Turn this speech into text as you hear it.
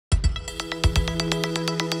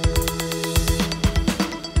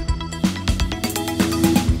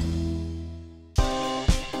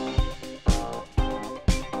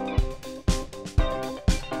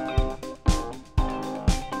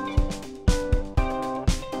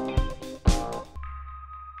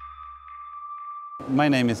My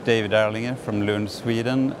name is David Erlinge from Lund,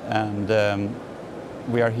 Sweden, and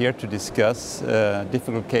we are here to discuss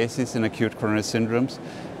difficult cases in acute coronary syndromes,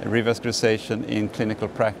 revascularization in clinical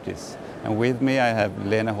practice. And with me I have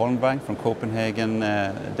Lene Holmvang from Copenhagen,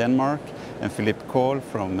 Denmark, and Philippe Kolh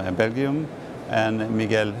from Belgium, and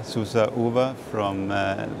Miguel Sousa Uva from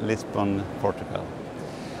Lisbon, Portugal.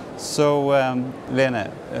 So, Lene,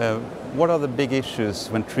 what are the big issues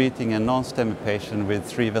when treating a non-STEMI patient with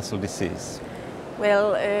three-vessel disease?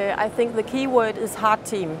 Well, I think the key word is heart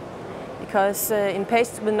team, because in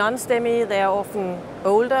patients with non-STEMI, they are often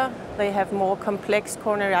older, they have more complex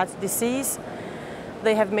coronary artery disease,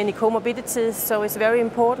 they have many comorbidities, so it's very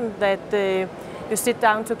important that you sit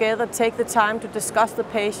down together, take the time to discuss the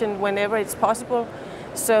patient whenever it's possible,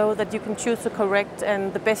 so that you can choose the correct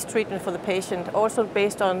and the best treatment for the patient, also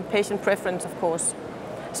based on patient preference, of course.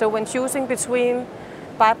 So when choosing between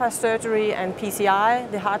bypass surgery and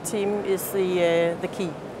PCI, the heart team is the key.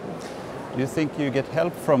 Do you think you get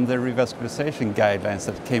help from the revascularization guidelines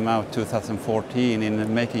that came out 2014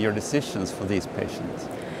 in making your decisions for these patients?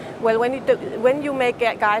 Well, when you make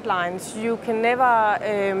guidelines, you can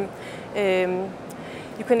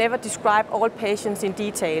never describe all patients in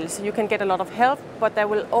details. You can get a lot of help, but there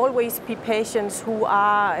will always be patients who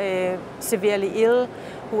are severely ill,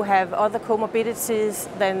 who have other comorbidities,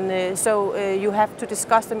 so you have to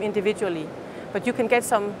discuss them individually. But you can get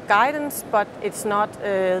some guidance, but it's not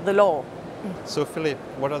the law. So Philippe,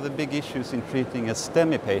 what are the big issues in treating a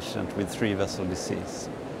STEMI patient with three-vessel disease?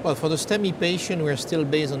 Well, for the STEMI patient, we're still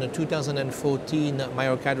based on the 2014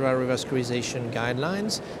 myocardial revascularization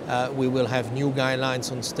guidelines. We will have new guidelines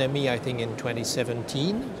on STEMI, I think, in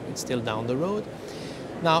 2017. It's still down the road.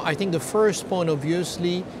 Now, I think the first point,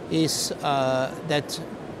 obviously, is that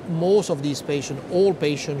most of these patients, all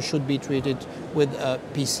patients, should be treated with a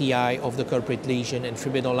PCI of the culprit lesion, and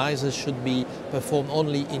fibrinolysis should be performed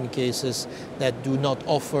only in cases that do not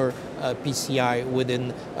offer PCI within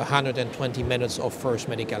 120 minutes of first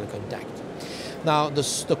medical contact. Now,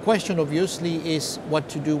 the question obviously is what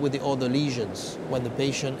to do with the other lesions when the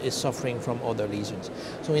patient is suffering from other lesions.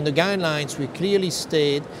 So in the guidelines, we clearly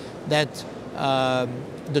state that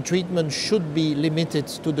the treatment should be limited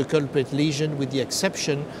to the culprit lesion, with the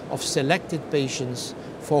exception of selected patients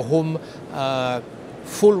for whom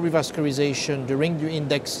full revascularization during the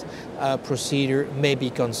index procedure may be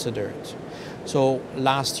considered. So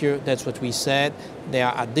last year, that's what we said. There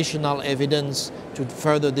are additional evidence to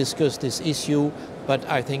further discuss this issue, but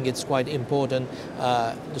I think it's quite important.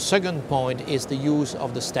 The second point is the use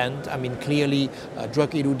of the stent. I mean, clearly,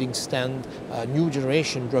 drug-eluting stent, new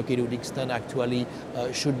generation drug-eluting stent actually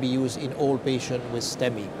should be used in all patients with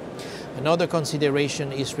STEMI. Another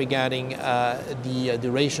consideration is regarding the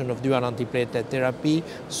duration of dual antiplatelet therapy.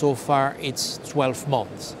 So far, it's 12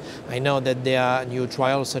 months. I know that there are new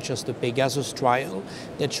trials, such as the Pegasus trial,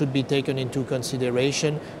 that should be taken into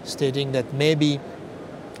consideration, stating that maybe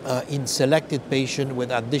in selected patients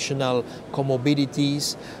with additional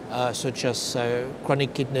comorbidities, such as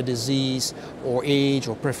chronic kidney disease or age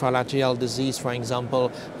or peripheral arterial disease, for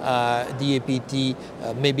example, DAPT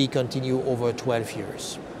maybe continue over 12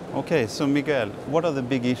 years. Okay, so Miguel, what are the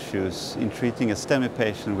big issues in treating a STEMI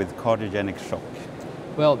patient with cardiogenic shock?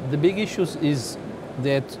 Well, the big issues is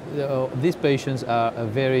that these patients are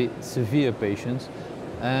very severe patients,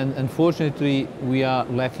 and unfortunately we are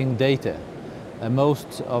lacking data.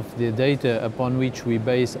 Most of the data upon which we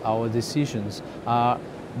base our decisions are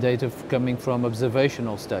data coming from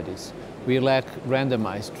observational studies. We lack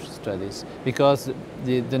randomized studies because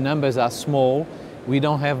the numbers are small. We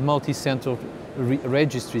don't have multi-center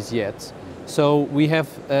registries yet. So we have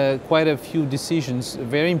quite a few decisions,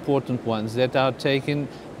 very important ones, that are taken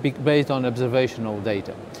based on observational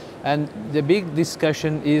data. And the big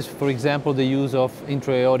discussion is, for example, the use of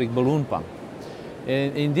intra-aortic balloon pump.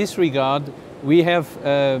 In this regard, we have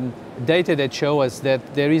data that show us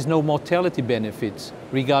that there is no mortality benefits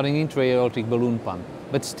regarding intra-aortic balloon pump,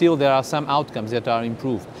 but still there are some outcomes that are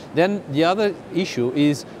improved. Then the other issue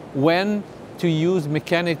is when to use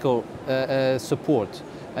mechanical support.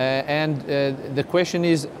 The question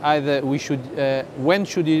is either we should, when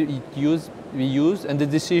should it be used, and the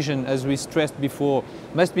decision, as we stressed before,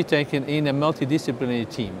 must be taken in a multidisciplinary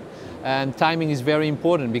team. And timing is very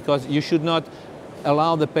important, because you should not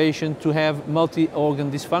allow the patient to have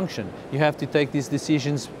multi-organ dysfunction. You have to take these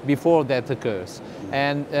decisions before that occurs,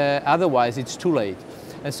 and otherwise it's too late.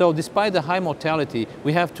 And so despite the high mortality,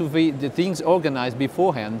 we have to be the things organized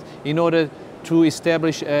beforehand in order to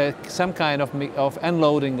establish some kind of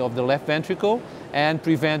unloading of the left ventricle and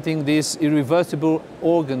preventing these irreversible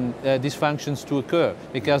organ dysfunctions to occur,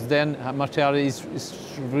 because then mortality is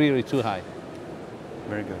really too high.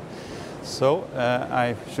 Very good. So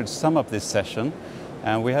I should sum up this session.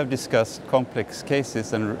 And we have discussed complex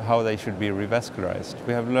cases and how they should be revascularized.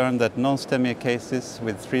 We have learned that non-STEMI cases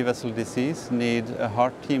with 3-vessel disease need a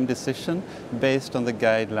heart team decision based on the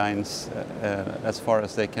guidelines as far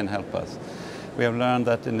as they can help us. We have learned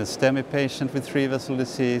that in a STEMI patient with 3-vessel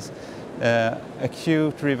disease,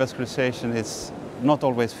 acute revascularization is not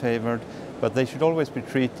always favored, but they should always be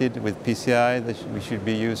treated with PCI, we should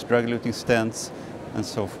be used drug-eluting stents, and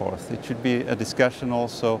so forth. It should be a discussion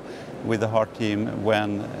also with the heart team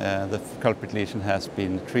when the culprit lesion has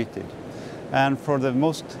been treated. And for the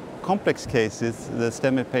most complex cases, the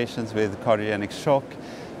STEMI patients with cardiogenic shock,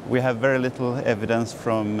 we have very little evidence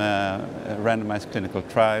from randomized clinical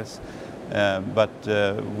trials, but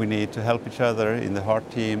we need to help each other in the heart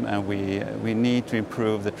team, and we need to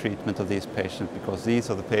improve the treatment of these patients because these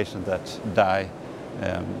are the patients that die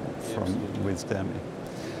with STEMI.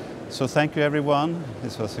 So thank you, everyone.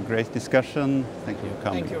 This was a great discussion. Thank you for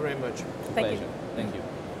coming. Thank you very much. Thank you. Thank you.